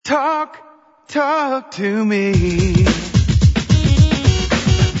Talk to me.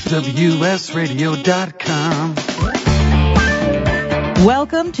 WSRadio.com.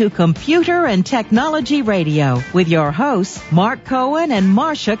 Welcome to Computer and Technology Radio with your hosts, Mark Cohen and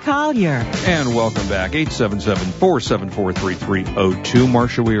Marcia Collier. And welcome back, 877-474-3302.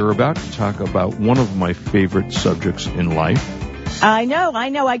 Marcia, we are about to talk about one of my favorite subjects in life. I know.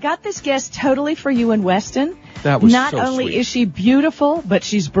 I got this guest totally for you in Weston. That was Not so only sweet. is she beautiful, but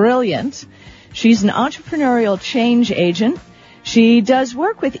she's brilliant. She's an entrepreneurial change agent. She does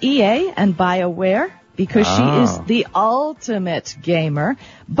work with EA and BioWare because she is the ultimate gamer.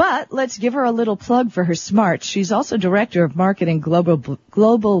 But let's give her a little plug for her smarts. She's also director of marketing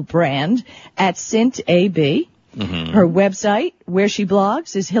global brand at Sint AB. Mm-hmm. Her website, where she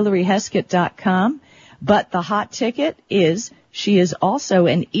blogs, is hillaryheskett.com. But the hot ticket is she is also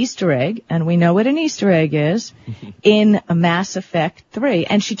an Easter egg, and we know what an Easter egg is, in Mass Effect 3.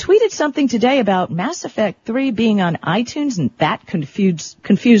 And she tweeted something today about Mass Effect 3 being on iTunes, and that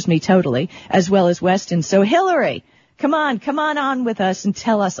confused me totally, as well as Weston. So, Hillary, come on with us and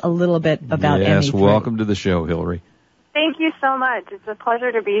tell us a little bit about ME3. Yes, welcome to the show, Hillary. Thank you so much. It's a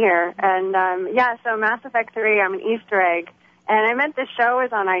pleasure to be here. And, so Mass Effect 3, I'm an Easter egg. And I meant the show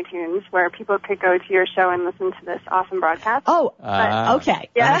is on iTunes, where people could go to your show and listen to this awesome broadcast. Oh, okay.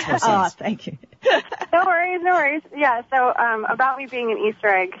 Yeah. Oh, thank you. No worries. Yeah, so about me being an Easter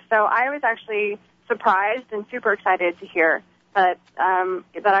egg. So I was actually surprised and super excited to hear that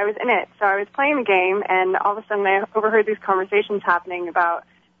I was in it. So I was playing the game, and all of a sudden I overheard these conversations happening about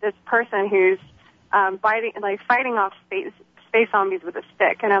this person who's fighting off space zombies with a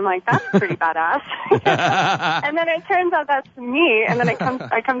stick, and I'm like, that's pretty badass. And then it turns out that's me, and then I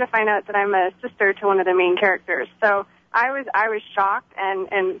come to find out that I'm a sister to one of the main characters. So I was shocked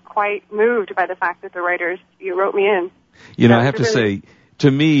and quite moved by the fact that the writers wrote me in. You know, I have to say,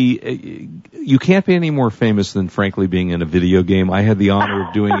 to me, you can't be any more famous than, frankly, being in a video game. I had the honor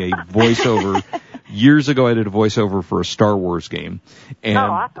of doing a voiceover. Years ago, I did a voiceover for a Star Wars game, and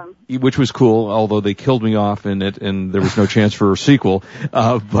awesome. Which was cool. Although they killed me off in it, and there was no chance for a sequel.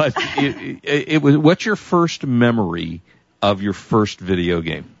 But it was. What's your first memory of your first video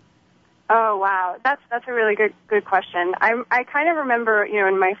game? Oh wow, that's a really good question. I kind of remember,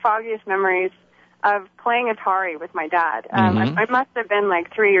 in my foggiest memories of playing Atari with my dad. I must have been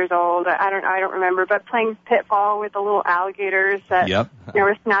like 3 years old. I don't remember, but playing Pitfall with the little alligators that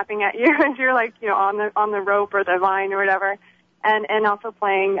were snapping at you as you're like on the rope or the vine or whatever, and also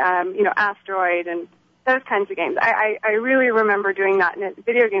playing Asteroid and those kinds of games. I really remember doing that, and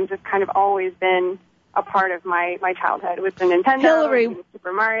video games have kind of always been a part of my childhood with the Nintendo, Hillary, and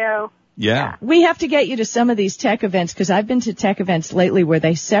Super Mario. Yeah. We have to get you to some of these tech events, because I've been to tech events lately where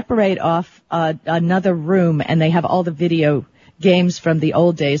they separate off another room and they have all the video games from the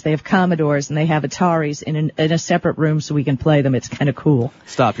old days. They have Commodores and they have Ataris in a separate room so we can play them. It's kind of cool.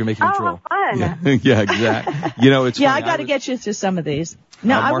 Stop, you're making me drool. Fun. Yeah, exactly. It's funny. I got to get you to some of these.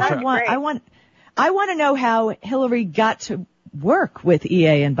 No, I want to know how Hillary got to work with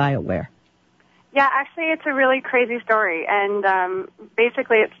EA and BioWare. Yeah, actually, it's a really crazy story, and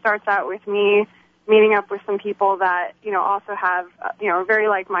basically it starts out with me meeting up with some people that, also have, are very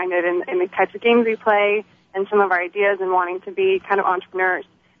like-minded in the types of games we play and some of our ideas and wanting to be kind of entrepreneurs.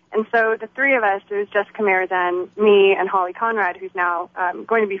 And so the three of us, it was Jessica Marizan, me, and Holly Conrad, who's now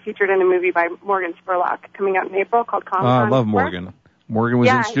going to be featured in a movie by Morgan Spurlock coming out in April called Comic-Con. Oh, I love Morgan. Morgan was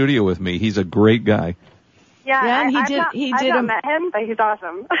in studio with me. He's a great guy. Yeah, and I've not met him, but he's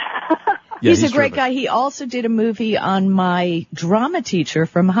awesome. He's a great guy. He also did a movie on my drama teacher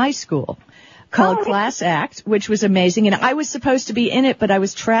from high school called Class Act, which was amazing. And I was supposed to be in it, but I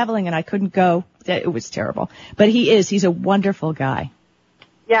was traveling and I couldn't go. It was terrible. But he's a wonderful guy.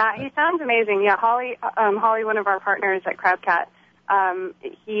 Yeah, he sounds amazing. Yeah, Holly, one of our partners at Crabcat,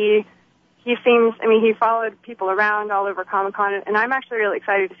 he seems, he followed people around all over Comic-Con, and I'm actually really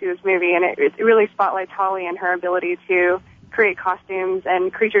excited to see this movie, and it really spotlights Holly and her ability to create costumes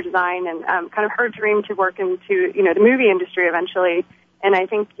and creature design, and kind of her dream to work into, the movie industry eventually. And I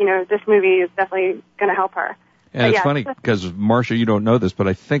think, this movie is definitely going to help her. And it's funny, because, Marcia, you don't know this, but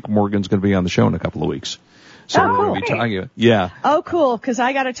I think Morgan's going to be on the show in a couple of weeks. So we're going to be talking. Yeah. Oh, cool, because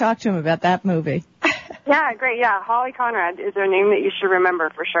I got to talk to him about that movie. Yeah, great. Yeah, Holly Conrad is a name that you should remember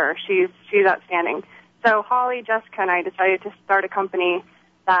for sure. She's outstanding. So Holly, Jessica, and I decided to start a company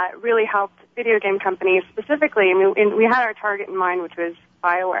that really helped video game companies specifically. We had our target in mind, which was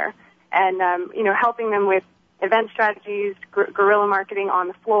BioWare, and helping them with event strategies, guerrilla marketing on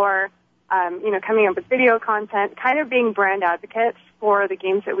the floor, coming up with video content, kind of being brand advocates for the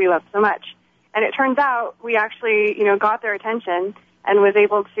games that we love so much. And it turns out we actually, got their attention, and was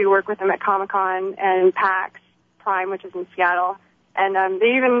able to work with them at Comic-Con and PAX Prime, which is in Seattle. And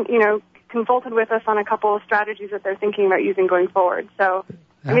they even, consulted with us on a couple of strategies that they're thinking about using going forward. So,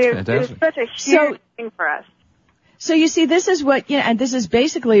 it was such a huge thing for us. So you see, this is what, and this is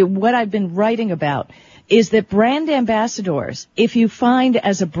basically what I've been writing about, is that brand ambassadors, if you find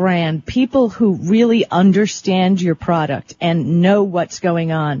as a brand people who really understand your product and know what's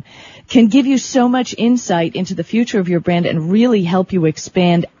going on, can give you so much insight into the future of your brand and really help you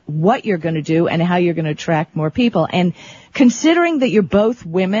expand what you're going to do and how you're going to attract more people. And considering that you're both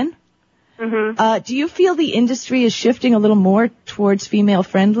women, do you feel the industry is shifting a little more towards female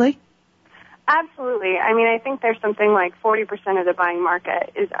friendly? Absolutely. I think there's something like 40% of the buying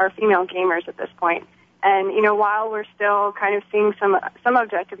market are female gamers at this point. And, while we're still kind of seeing some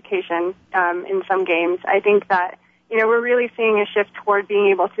objectification in some games, I think that, we're really seeing a shift toward being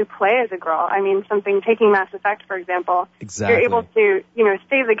able to play as a girl. Taking Mass Effect, for example. Exactly. You're able to,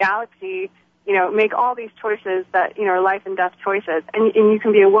 save the galaxy, make all these choices that, are life and death choices. And you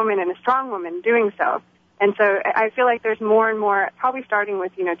can be a woman and a strong woman doing so. And so I feel like there's more and more, probably starting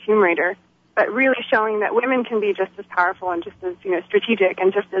with, Tomb Raider, but really showing that women can be just as powerful and just as, strategic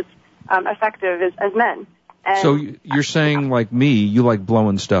and just as effective as men. And so you're saying, like me, you like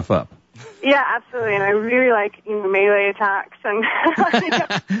blowing stuff up? Yeah, absolutely. And I really like melee attacks and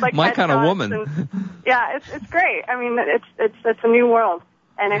like my kind of woman. Yeah, it's great. It's a new world,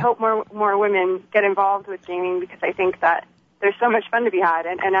 and I hope more women get involved with gaming because I think that there's so much fun to be had,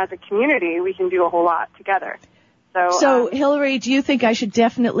 and as a community, we can do a whole lot together. So, Hillary, do you think I should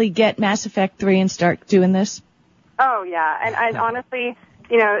definitely get Mass Effect 3 and start doing this? Oh, yeah. And honestly,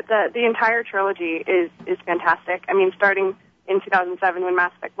 the entire trilogy is fantastic. Starting in 2007 when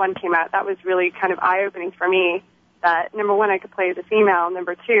Mass Effect 1 came out, that was really kind of eye-opening for me that, number one, I could play as a female.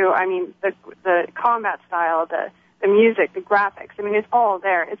 Number two, the combat style, the music, the graphics, it's all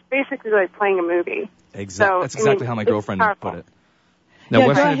there. It's basically like playing a movie. Exactly. So, that's exactly how my girlfriend put it. Now,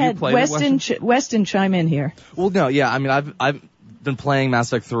 Weston, go ahead. Weston, chime in here. Well, no, yeah, I've been playing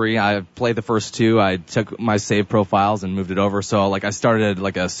Mass Effect 3. I played the first two. I took my save profiles and moved it over. So, I started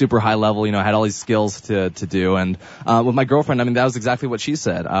a super high level, had all these skills to do. And with my girlfriend, that was exactly what she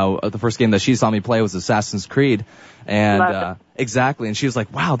said. The first game that she saw me play was Assassin's Creed. And exactly. And she was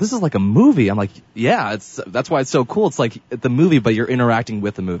like, wow, this is like a movie. I'm like, yeah, that's why it's so cool. It's like the movie, but you're interacting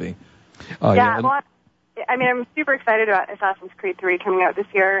with the movie. Yeah, well, I'm super excited about Assassin's Creed 3 coming out this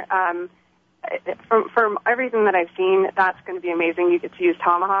year. From everything that I've seen, that's going to be amazing. You get to use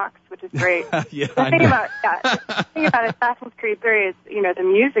tomahawks, which is great. Yeah, the thing about Assassin's Creed 3 is, the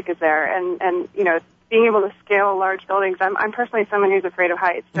music is there, and being able to scale large buildings. I'm personally someone who's afraid of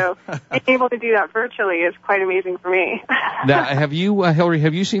heights, so being able to do that virtually is quite amazing for me. Now, have you, Hillary,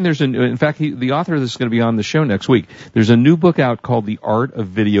 have you seen, in fact, the author of this is going to be on the show next week. There's a new book out called The Art of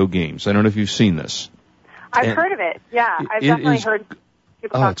Video Games. I don't know if you've seen this. I've heard of it, yeah. I've definitely heard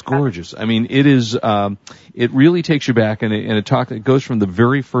people talk it's gorgeous. It is, it really takes you back, and it goes from the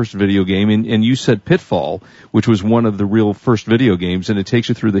very first video game, and you said Pitfall, which was one of the real first video games, and it takes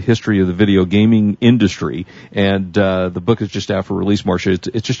you through the history of the video gaming industry, and the book is just out for release, Marcia.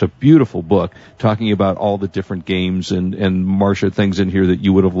 It's just a beautiful book, talking about all the different games, and Marcia, things in here that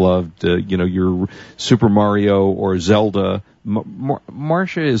you would have loved, your Super Mario or Zelda.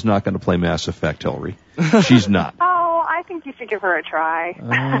 Marcia is not going to play Mass Effect, Hillary. She's not. Oh, I think you should give her a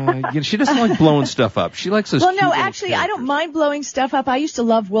try. She doesn't like blowing stuff up. She likes those. Well, no, actually, I don't mind blowing stuff up. I used to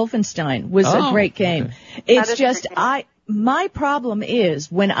love Wolfenstein. Was a great game. Okay. It's just my problem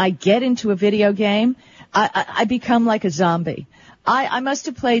is when I get into a video game, I become like a zombie. I must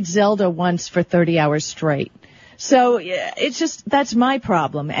have played Zelda once for 30 hours straight. So it's just, that's my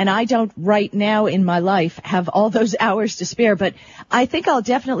problem. And I don't right now in my life have all those hours to spare, but I think I'll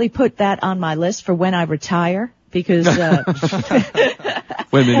definitely put that on my list for when I retire because, then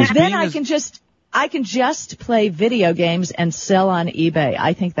I can just play video games and sell on eBay.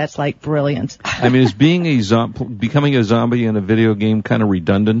 I think that's like brilliant. Is becoming a zombie in a video game kind of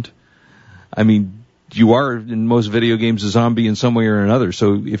redundant? You are, in most video games, a zombie in some way or another.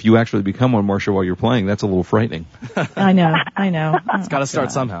 So if you actually become one, Marcia, while you're playing, that's a little frightening. I know. It's got to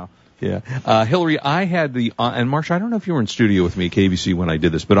start somehow. Yeah. Hillary, I had and Marcia, I don't know if you were in studio with me at KBC when I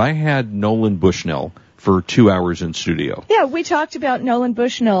did this, but I had Nolan Bushnell for 2 hours in studio. Yeah, we talked about Nolan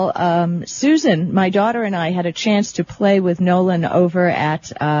Bushnell. Susan, my daughter, and I had a chance to play with Nolan over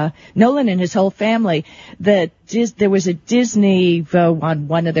at Nolan and his whole family. There was a Disney on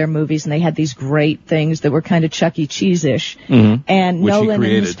one of their movies, and they had these great things that were kind of Chuck E. Cheese-ish. Mm-hmm. And which Nolan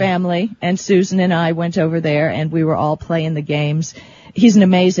and his family and Susan and I went over there, and we were all playing the games. He's an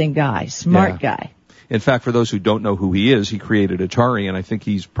amazing guy, smart guy. In fact, for those who don't know who he is, he created Atari, and I think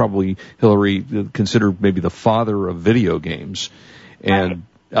he's probably, Hillary, considered maybe the father of video games. And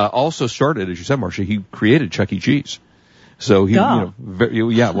also started, as you said, Marcia, he created Chuck E. Cheese. So he, well,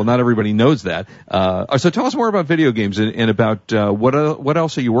 not everybody knows that. So tell us more about video games and about what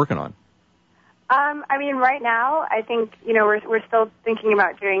else are you working on? I mean, right now, I think, we're still thinking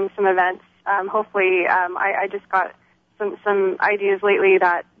about doing some events. Hopefully, I just got some ideas lately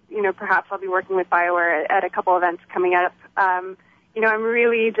that, perhaps I'll be working with BioWare at a couple events coming up. I'm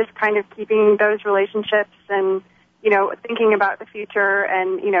really just kind of keeping those relationships and, thinking about the future.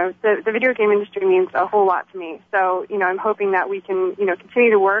 And, the video game industry means a whole lot to me. So, I'm hoping that we can,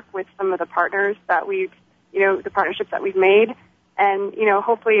 continue to work with some of the partners that the partnerships that we've made. And,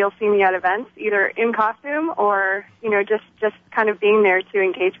 hopefully you'll see me at events, either in costume or, just kind of being there to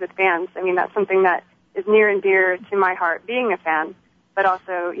engage with fans. I mean, that's something that is near and dear to my heart, being a fan, but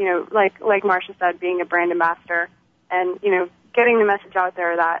also, like Marcia said, being a brand ambassador and, getting the message out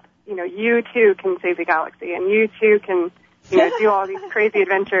there that, you too can save the galaxy and you too can, do all these crazy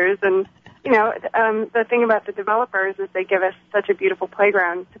adventures. And, the thing about the developers is they give us such a beautiful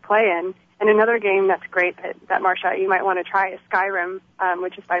playground to play in. And another game that's great that Marcia, you might want to try is Skyrim,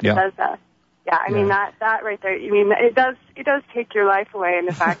 which is by Bethesda. Yeah, I mean, that right there, it does take your life away in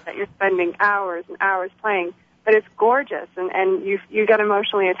the fact that you're spending hours and hours playing, but it's gorgeous and you get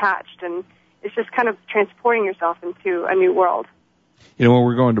emotionally attached, and it's just kind of transporting yourself into a new world. When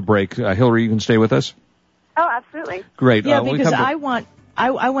we're going to break, Hillary, you can stay with us? Oh, absolutely. Great. Yeah, because I want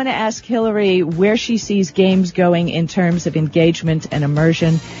to ask Hillary where she sees games going in terms of engagement and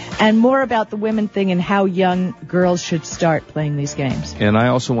immersion, and more about the women thing and how young girls should start playing these games. And I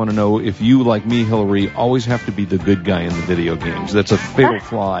also want to know if you, like me, Hillary, always have to be the good guy in the video games. That's a fatal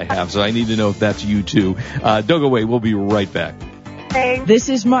flaw I have, so I need to know if that's you too. Don't go away. We'll be right back. Hey. This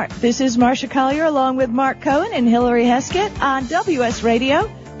is Marcia Collier along with Mark Cohen and Hillary Heskett on WS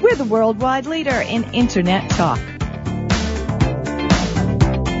Radio. We're the worldwide leader in Internet talk.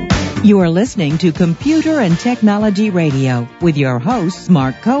 You are listening to Computer and Technology Radio with your hosts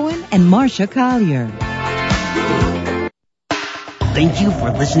Mark Cohen and Marcia Collier. Thank you for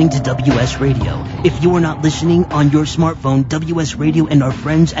listening to WS Radio. If you are not listening on your smartphone, WS Radio and our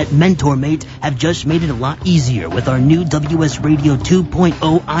friends at MentorMate have just made it a lot easier with our new WS Radio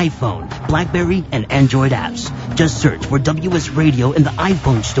 2.0 iPhone, BlackBerry, and Android apps. Just search for WS Radio in the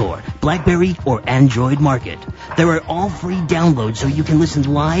iPhone store, BlackBerry, or Android market. There are all free downloads so you can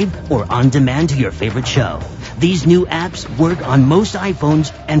listen live or on demand to your favorite show. These new apps work on most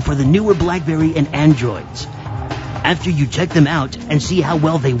iPhones and for the newer BlackBerry and Androids. After you check them out and see how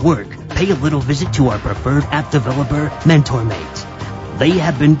well they work, pay a little visit to our preferred app developer, MentorMate. They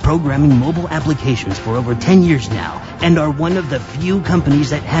have been programming mobile applications for over 10 years now and are one of the few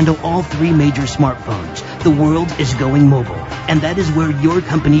companies that handle all three major smartphones. The world is going mobile, and that is where your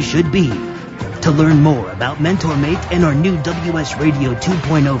company should be. To learn more about MentorMate and our new WS Radio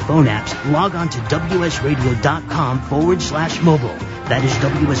 2.0 phone apps, log on to wsradio.com/mobile. That is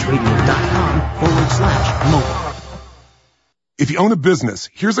wsradio.com/mobile. If you own a business,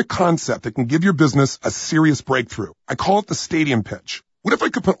 here's a concept that can give your business a serious breakthrough. I call it the stadium pitch. What if I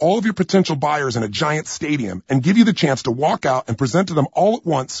could put all of your potential buyers in a giant stadium and give you the chance to walk out and present to them all at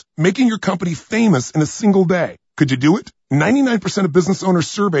once, making your company famous in a single day? Could you do it? 99% of business owners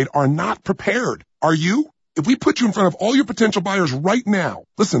surveyed are not prepared. Are you? If we put you in front of all your potential buyers right now,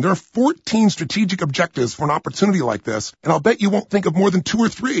 listen, there are 14 strategic objectives for an opportunity like this, and I'll bet you won't think of more than 2 or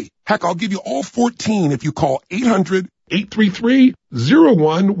 3. Heck, I'll give you all 14 if you call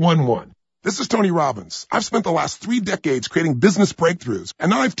 800-833-0111. This is Tony Robbins. I've spent the last 3 decades creating business breakthroughs,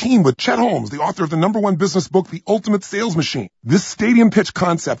 and now I've teamed with Chet Holmes, the author of the #1 business book, The Ultimate Sales Machine. This stadium pitch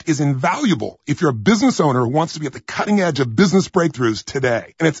concept is invaluable if you're a business owner who wants to be at the cutting edge of business breakthroughs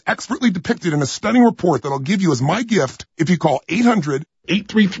today. And it's expertly depicted in a stunning report that I'll give you as my gift if you call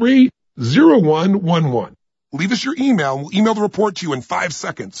 800-833-0111. Leave us your email, and we'll email the report to you in 5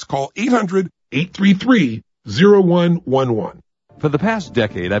 seconds. Call 800-833-0111. For the past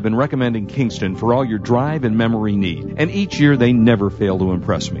decade, I've been recommending Kingston for all your drive and memory need, and each year they never fail to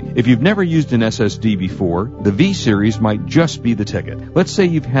impress me. If you've never used an SSD before, the V-Series might just be the ticket. Let's say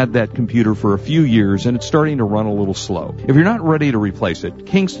you've had that computer for a few years and it's starting to run a little slow. If you're not ready to replace it,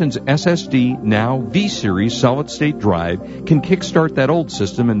 Kingston's SSD Now V-Series solid-state drive can kickstart that old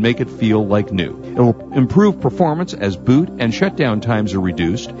system and make it feel like new. It'll improve performance as boot and shutdown times are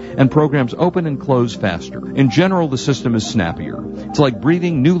reduced and programs open and close faster. In general, the system is snappier. It's like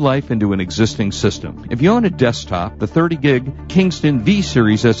breathing new life into an existing system. If you own a desktop, the 30-gig Kingston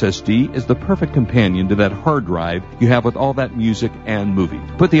V-Series SSD is the perfect companion to that hard drive you have with all that music and movies.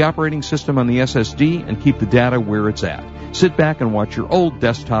 Put the operating system on the SSD and keep the data where it's at. Sit back and watch your old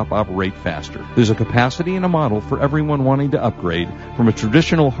desktop operate faster. There's a capacity and a model for everyone wanting to upgrade from a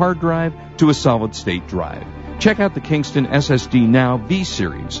traditional hard drive to a solid-state drive. Check out the Kingston SSD Now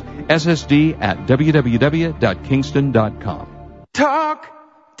V-Series. SSD at www.kingston.com.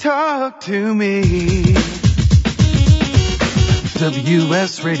 Talk to me.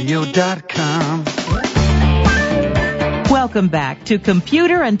 WSRadio.com. Welcome back to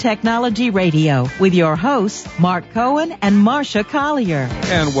Computer and Technology Radio with your hosts, Mark Cohen and Marcia Collier.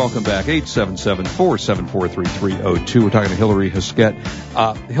 And welcome back, 877-474-3302. We're talking to Hillary Huskett.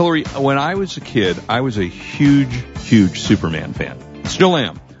 Hillary, when I was a kid, I was a huge Superman fan. Still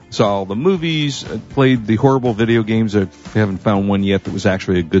am. Saw all the movies, played the horrible video games. I haven't found one yet that was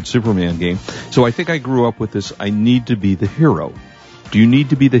actually a good Superman game. So I think I grew up with this, I need to be the hero. Do you need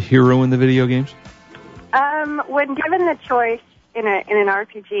to be the hero in the video games? When given the choice in an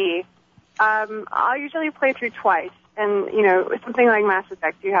RPG, I'll usually play through twice. And, with something like Mass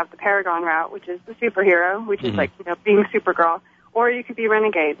Effect, you have the Paragon route, which is the superhero, which is like, being Supergirl. Or you could be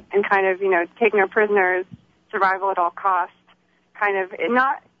Renegade and kind of, taking our prisoners, survival at all costs, kind of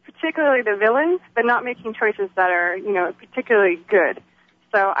not particularly the villains, but not making choices that are, particularly good.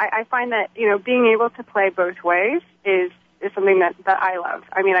 So I find that, being able to play both ways is something that I love.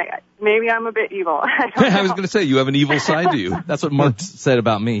 I mean, maybe I'm a bit evil. I was going to say, you have an evil side to you. That's what Mark said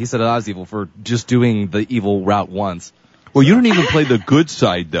about me. He said I was evil for just doing the evil route once. Well, you don't even play the good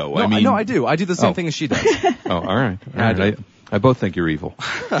side, though. No, I do. I do the same thing as she does. Oh, all right. I both think you're evil.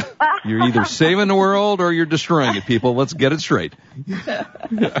 You're either saving the world or you're destroying it, people. Let's get it straight.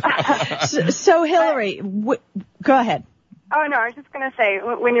 So Hillary, go ahead. Oh, no, I was just going to say,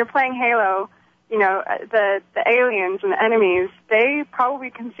 when you're playing Halo, the aliens and the enemies, they probably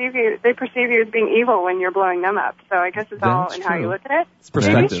perceive you as being evil when you're blowing them up. So I guess it's all in how you look at it. It's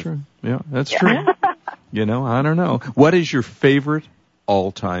perspective. That's true. Yeah, that's true. I don't know. What is your favorite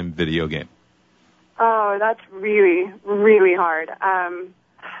all-time video game? Oh, that's really, really hard.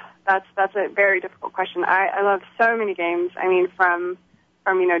 That's a very difficult question. I love so many games. I mean, from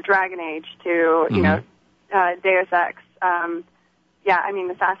Dragon Age to, Deus Ex,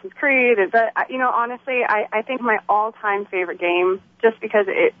 Assassin's Creed. But, honestly, I think my all-time favorite game, just because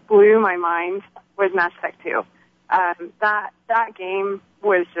it blew my mind, was Mass Effect 2. That game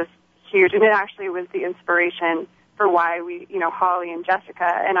was just huge, and it actually was the inspiration for why we, Holly and Jessica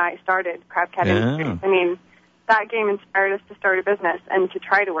and I started Crab Cat Industries. I mean, that game inspired us to start a business and to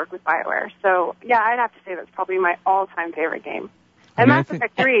try to work with BioWare. So, yeah, I'd have to say that's probably my all-time favorite game. And Mass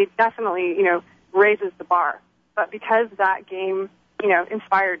Effect 3 definitely, raises the bar. But because that game,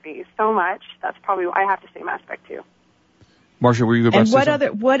 inspired me so much, that's probably why I have to say Mass Effect 2. Marcia, were you about to say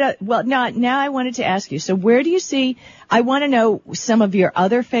something? Now I wanted to ask you, so where do you see, I want to know some of your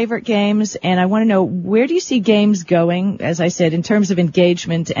other favorite games, and I want to know, where do you see games going, as I said, in terms of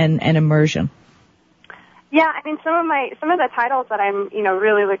engagement and immersion? Yeah, I mean, some of the titles that I'm,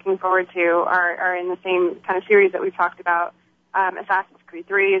 really looking forward to are in the same kind of series that we've talked about. Assassin's Creed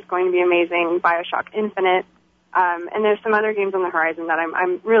 3 is going to be amazing, BioShock Infinite, and there's some other games on the horizon that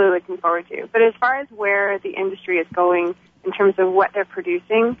I'm really looking forward to. But as far as where the industry is going in terms of what they're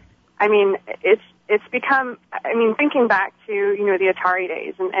producing, I mean, it's become, I mean, thinking back to, the Atari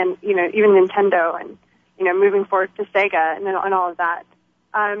days and even Nintendo and, moving forward to Sega and all of that,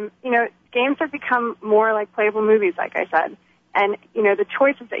 games have become more like playable movies, like I said. And, the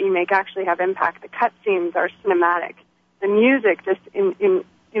choices that you make actually have impact. The cutscenes are cinematic. The music just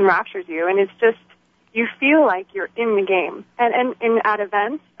enraptures you, and it's just, you feel like you're in the game. And at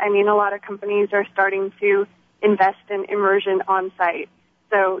events, I mean, a lot of companies are starting to invest in immersion on site.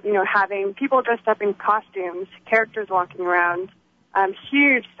 So, having people dressed up in costumes, characters walking around,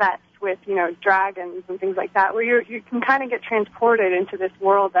 huge sets with, dragons and things like that, where you can kind of get transported into this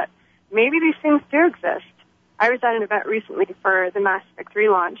world that maybe these things do exist. I was at an event recently for the Mass Effect 3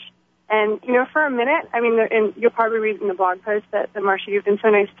 launch, and, for a minute, I mean, and you'll probably read in the blog post that Marcia, you've been so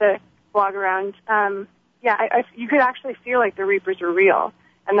nice to blog around, you could actually feel like the Reapers were real,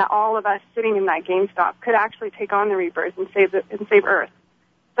 and that all of us sitting in that GameStop could actually take on the Reapers and save Earth.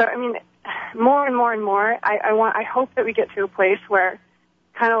 So, I mean, more and more and more, I hope that we get to a place where,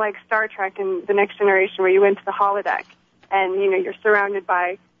 kind of like Star Trek and The Next Generation, where you went to the holodeck and, you're surrounded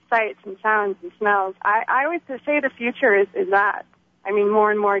by sights and sounds and smells. I always say the future is that. I mean, more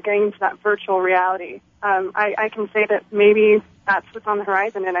and more getting into that virtual reality. I can say that maybe that's what's on the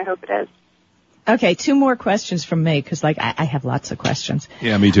horizon, and I hope it is. Okay, 2 more questions from me, because I have lots of questions.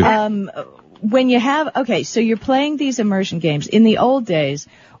 Yeah, me too. When you have, okay, so you're playing these immersion games. In the old days,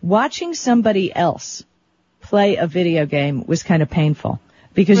 watching somebody else play a video game was kind of painful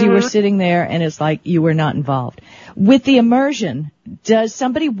because you were sitting there and it's like you were not involved. With the immersion, does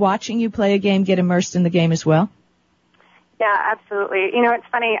somebody watching you play a game get immersed in the game as well? Yeah, absolutely. You know, it's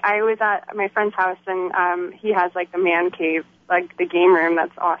funny. I was at my friend's house and he has like the man cave, like the game room.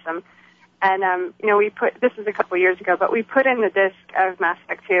 That's awesome. And, you know, this was a couple of years ago, but we put in the disc of Mass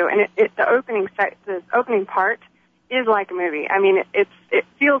Effect 2, and the opening part is like a movie. I mean, it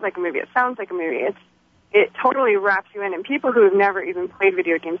feels like a movie. It sounds like a movie. It totally wraps you in, and people who have never even played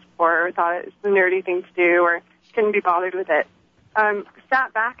video games before or thought it was the nerdy thing to do or couldn't be bothered with it,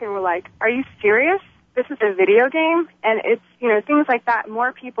 sat back and were like, are you serious? This is a video game? And it's, you know, things like that.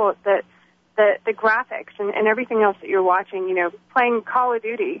 More people, the graphics and everything else that you're watching, you know, playing Call of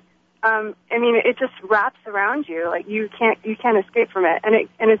Duty, I mean, it just wraps around you. Like you can't escape from it.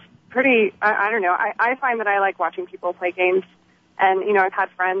 And it's pretty, I don't know. I find that I like watching people play games. And, you know, I've had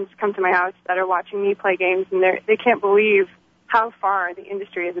friends come to my house that are watching me play games and they can't believe how far the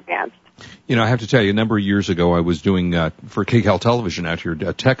industry has advanced. You know, I have to tell you, a number of years ago, I was doing, for KCAL Television out here,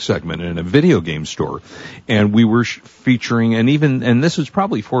 a tech segment in a video game store. And we were featuring, and this was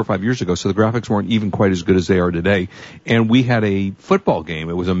probably 4 or 5 years ago, so the graphics weren't even quite as good as they are today. And we had a football game.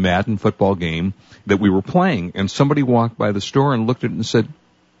 It was a Madden football game that we were playing. And somebody walked by the store and looked at it and said,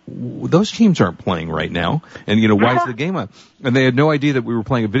 those teams aren't playing right now. And, you know, why is the game up? And they had no idea that we were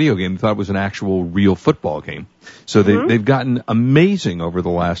playing a video game. They thought it was an actual real football game. So they've gotten amazing over the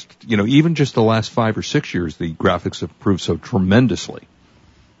last, you know, even just the last 5 or 6 years, the graphics have improved so tremendously.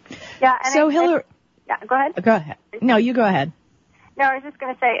 Yeah. And so Hillary, yeah, go ahead. Go ahead. No, you go ahead. No, I was just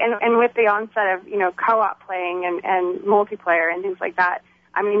going to say, and with the onset of, you know, co-op playing and multiplayer and things like that,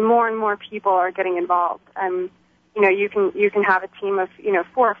 I mean, more and more people are getting involved. You know, you can have a team of, you know,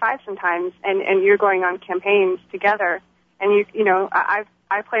 4 or 5 sometimes, and you're going on campaigns together. And you know, I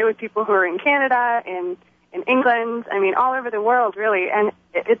play with people who are in Canada, in England, I mean, all over the world, really. And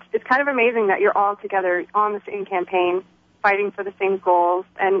it's kind of amazing that you're all together on the same campaign, fighting for the same goals,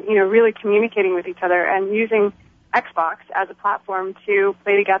 and, you know, really communicating with each other and using Xbox as a platform to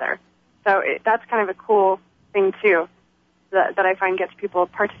play together. So that's kind of a cool thing, too, that I find gets people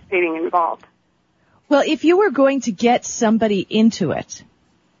participating and involved. Well, if you were going to get somebody into it,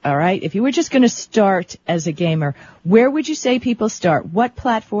 all right, if you were just going to start as a gamer, where would you say people start? What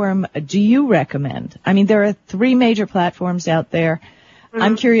platform do you recommend? I mean, there are 3 major platforms out there. Mm-hmm.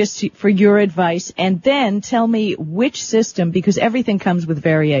 I'm curious for your advice. And then tell me which system, because everything comes with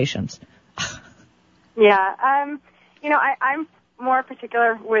variations. Yeah, you know, I'm more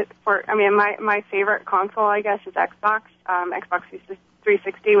particular my favorite console, I guess, is Xbox, Xbox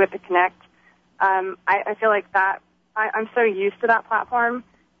 360 with the Kinect. I feel like that, I'm so used to that platform,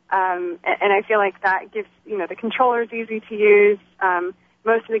 and I feel like that gives, you know, the controller's easy to use.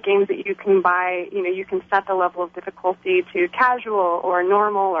 Most of the games that you can buy, you know, you can set the level of difficulty to casual or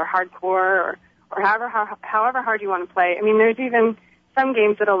normal or hardcore or however hard you want to play. I mean, there's even some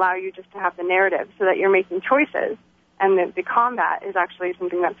games that allow you just to have the narrative so that you're making choices, and the combat is actually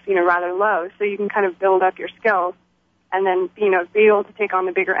something that's, you know, rather low, so you can kind of build up your skills and then, you know, be able to take on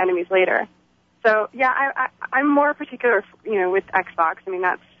the bigger enemies later. So, yeah, I'm more particular, you know, with Xbox. I mean,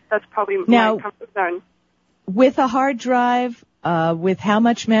 that's probably my comfort zone. With a hard drive, with how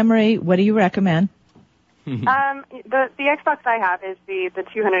much memory, what do you recommend? The Xbox I have is the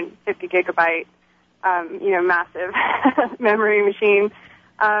 250 gigabyte, you know, massive memory machine.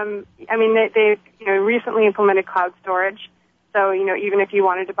 I mean, they've, you know, recently implemented cloud storage. So, you know, even if you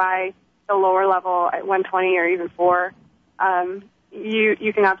wanted to buy the lower level at 120 or even 4,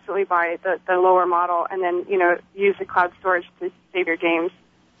 you can absolutely buy the lower model and then, you know, use the cloud storage to save your games.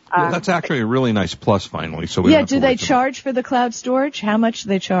 Well, that's actually a really nice plus finally. So do they charge for the cloud storage? How much do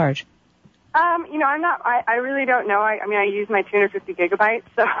they charge? You know, I really don't know. I mean, I use my 250 gigabytes,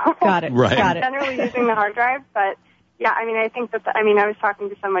 so. Got it. Right. Got it. I'm generally using the hard drive, but yeah, I mean, I think that, I was talking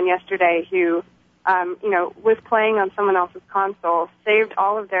to someone yesterday who, you know, was playing on someone else's console, saved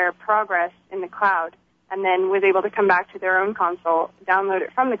all of their progress in the cloud, and then was able to come back to their own console, download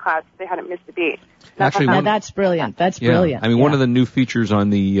it from the cloud so they hadn't missed a beat. Actually, that's brilliant. That's brilliant. I mean, one of the new features on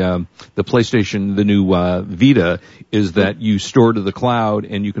the PlayStation, the new Vita, is that you store to the cloud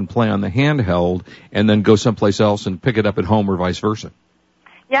and you can play on the handheld and then go someplace else and pick it up at home or vice versa.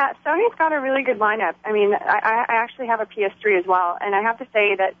 Yeah, Sony's got a really good lineup. I mean, I actually have a PS3 as well, and I have to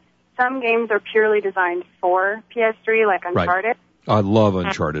say that some games are purely designed for PS3, like Uncharted. Right. I love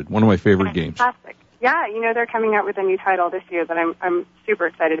Uncharted. One of my favorite games. Fantastic. Yeah, you know, they're coming out with a new title this year that I'm super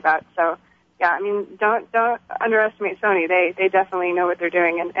excited about. So, I mean, don't underestimate Sony. They definitely know what they're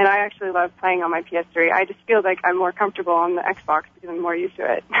doing, and I actually love playing on my PS3. I just feel like I'm more comfortable on the Xbox because I'm more used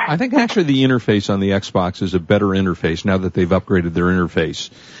to it. I think actually the interface on the Xbox is a better interface now that they've upgraded their interface.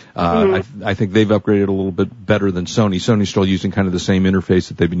 I think they've upgraded a little bit better than Sony. Sony's still using kind of the same interface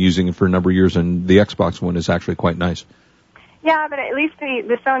that they've been using for a number of years, and the Xbox one is actually quite nice. Yeah, but at least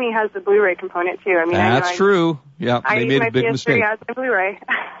the Sony has the Blu-ray component too. I mean, that's true. Yeah, they made a big mistake. I use my PS3 as a Blu-ray.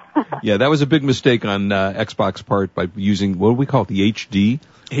 Yeah, that was a big mistake on Xbox part by using, what do we call it, the HD?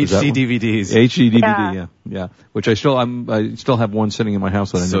 HD DVDs. HD DVD, yeah. Which I still have one sitting in my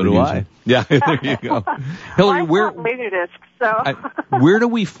house that I never use. So do I. Yeah, there you go. Hillary, where do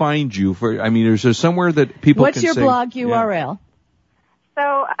we find you? Is there somewhere that people What's can your say, blog URL? So,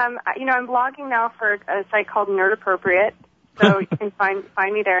 I'm blogging now for a site called Nerd Appropriate. So you can find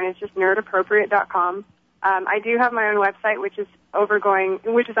me there, and it's just nerdappropriate.com. I do have my own website, which is undergoing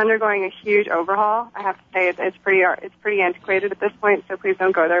a huge overhaul. I have to say it's pretty antiquated at this point, so please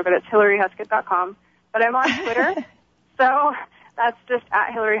don't go there. But it's HillaryHeskett.com. But I'm on Twitter, so that's just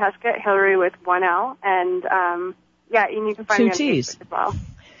at Hillary Heskett, Hillary with 1 L, and and you can find me on Facebook as well,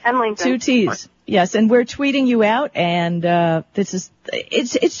 and LinkedIn. 2 T's. Yes, and we're tweeting you out, and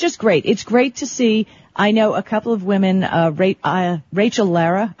it's just great. It's great to see. I know a couple of women, Rachel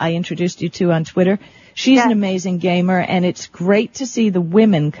Lara, I introduced you to on Twitter. She's an amazing gamer, and it's great to see the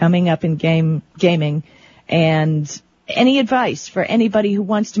women coming up in gaming. And any advice for anybody who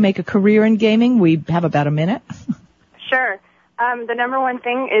wants to make a career in gaming? We have about a minute. Sure. The number one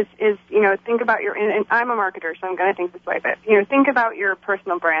thing is think about and I'm a marketer, so I'm going to think this way, but, think about your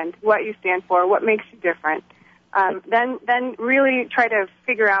personal brand, what you stand for, what makes you different. Then really try to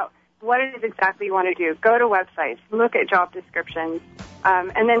figure out what it is exactly you want to do. Go to websites, look at job descriptions,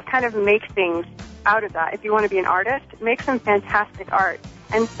 and then kind of make things out of that. If you want to be an artist, make some fantastic art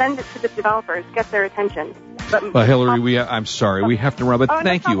and send it to the developers, get their attention. Well, Hillary, I'm sorry, we have to run, but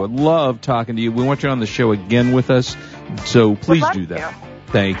thank you. I love talking to you. We want you on the show again with us, so please do that.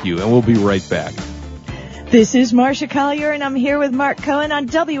 Thank you, and we'll be right back. This is Marcia Collier, and I'm here with Mark Cohen on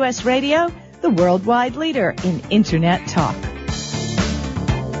WS Radio, the worldwide leader in Internet talk.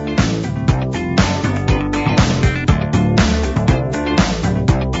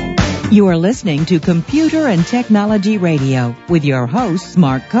 You are listening to Computer and Technology Radio with your hosts,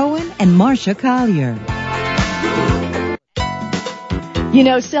 Mark Cohen and Marcia Collier.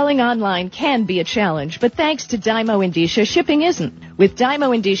 Selling online can be a challenge, but thanks to Dymo Indicia, shipping isn't. With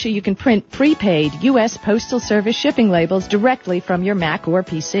Dymo Indicia, you can print prepaid U.S. Postal Service shipping labels directly from your Mac or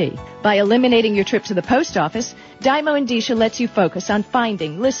PC. By eliminating your trip to the post office, Dymo Indicia lets you focus on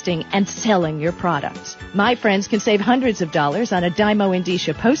finding, listing, and selling your products. My friends can save hundreds of dollars on a Dymo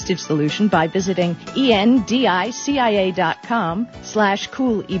Indicia postage solution by visiting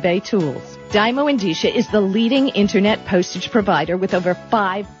endicia.com/cool eBay tools. Dymo Indicia is the leading Internet postage provider with over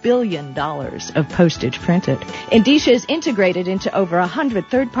 $5 billion of postage printed. Indicia is integrated into over 100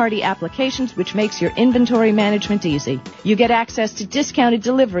 third-party applications, which makes your inventory management easy. You get access to discounted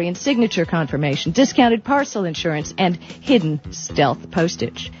delivery and signature confirmation, discounted parcel insurance, and hidden stealth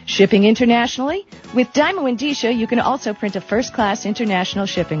postage. Shipping internationally? With Dymo Indicia, you can also print a first-class international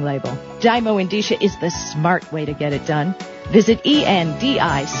shipping label. Dymo Indicia is the smart way to get it done. Visit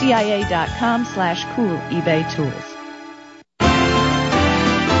endicia.com/cool eBay tools.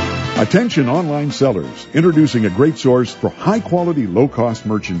 Attention online sellers, introducing a great source for high-quality, low-cost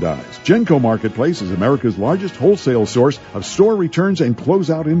merchandise. Genco Marketplace is America's largest wholesale source of store returns and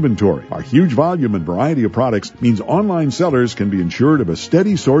closeout inventory. Our huge volume and variety of products means online sellers can be assured of a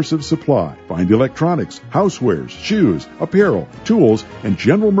steady source of supply. Find electronics, housewares, shoes, apparel, tools, and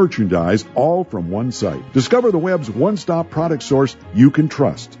general merchandise all from one site. Discover the web's one-stop product source you can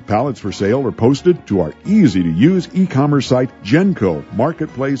trust. Pallets for sale are posted to our easy-to-use e-commerce site,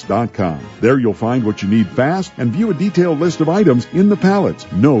 GencoMarketplace.com. There you'll find what you need fast and view a detailed list of items in the pallets.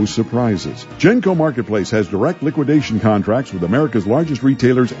 No surprises. Genco Marketplace has direct liquidation contracts with America's largest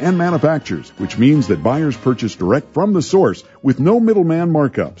retailers and manufacturers, which means that buyers purchase direct from the source with no middleman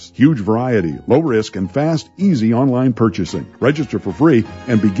markups. Huge variety, low risk, and fast, easy online purchasing. Register for free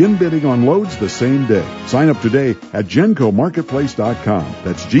and begin bidding on loads the same day. Sign up today at GencoMarketplace.com.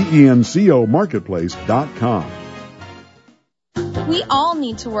 That's GENCO Marketplace.com. We all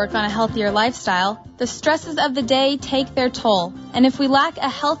need to work on a healthier lifestyle. The stresses of the day take their toll, and if we lack a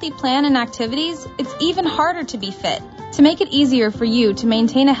healthy plan and activities, it's even harder to be fit. To make it easier for you to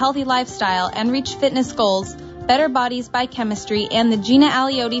maintain a healthy lifestyle and reach fitness goals, Better Bodies by Chemistry and the Gina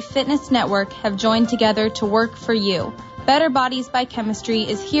Aliotti Fitness Network have joined together to work for you. Better Bodies by Chemistry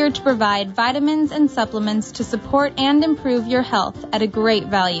is here to provide vitamins and supplements to support and improve your health at a great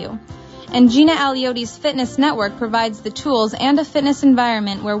value. And Gina Aliotti's Fitness Network provides the tools and a fitness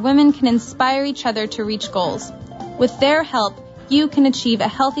environment where women can inspire each other to reach goals. With their help, you can achieve a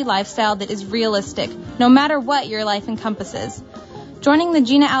healthy lifestyle that is realistic, no matter what your life encompasses. Joining the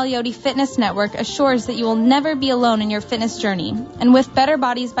Gina Aliotti Fitness Network assures that you will never be alone in your fitness journey. And with Better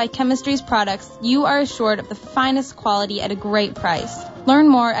Bodies by Chemistry's products, you are assured of the finest quality at a great price. Learn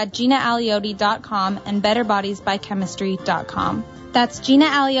more at GinaAliotti.com and BetterBodiesByChemistry.com. That's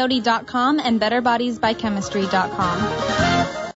GinaAliotti.com and BetterBodiesByChemistry.com.